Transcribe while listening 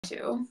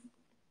to.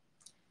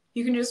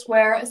 You can just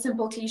wear a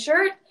simple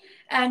t-shirt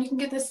and you can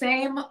get the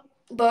same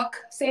look,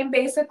 same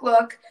basic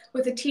look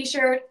with a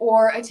t-shirt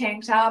or a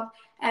tank top.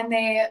 And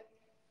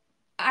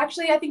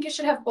actually, I think you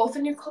should have both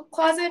in your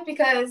closet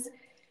because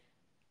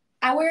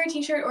I wear a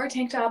t-shirt or a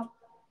tank top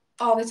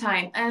all the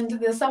time. And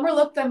the summer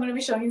look that I'm going to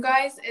be showing you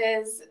guys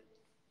is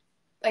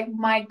like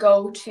my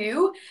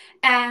go-to.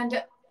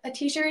 And a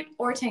t-shirt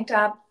or a tank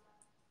top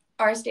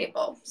are a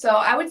staple. So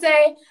I would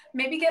say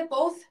maybe get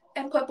both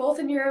and put both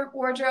in your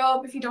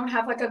wardrobe if you don't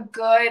have like a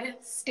good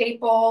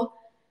staple.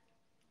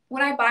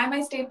 When I buy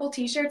my staple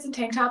t-shirts and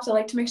tank tops, I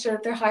like to make sure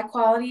that they're high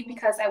quality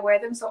because I wear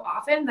them so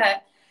often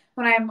that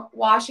when I'm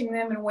washing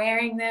them and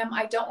wearing them,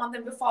 I don't want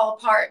them to fall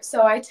apart.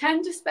 So I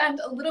tend to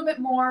spend a little bit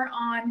more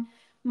on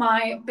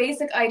my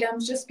basic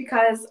items just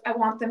because I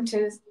want them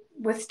to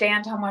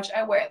withstand how much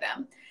I wear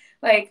them.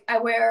 Like I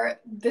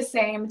wear the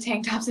same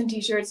tank tops and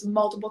t-shirts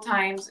multiple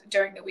times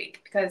during the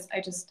week because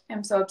I just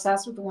am so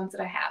obsessed with the ones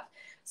that I have.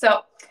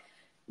 So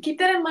keep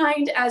that in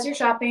mind as you're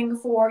shopping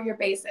for your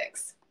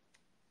basics.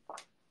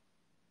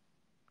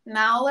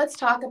 Now let's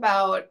talk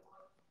about,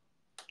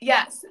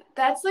 yes,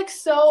 that's like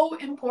so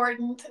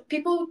important.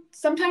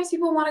 Sometimes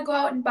people want to go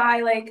out and buy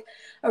like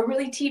a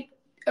really cheap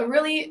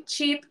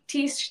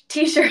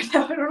t-shirt.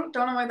 I don't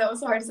know why that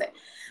was so hard to say.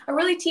 A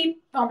really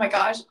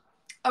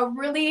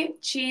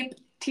cheap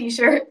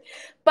t-shirt.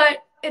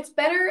 But it's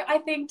better, I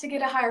think, to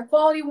get a higher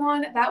quality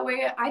one. That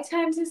way I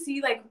tend to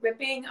see like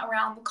ripping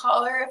around the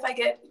collar if I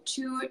get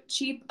too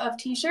cheap of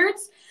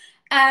t-shirts.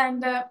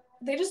 And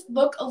they just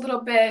look a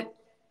little bit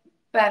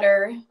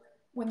better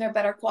when they're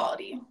better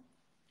quality.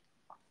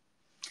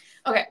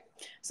 Okay,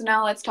 so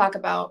now let's talk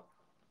about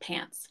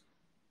pants.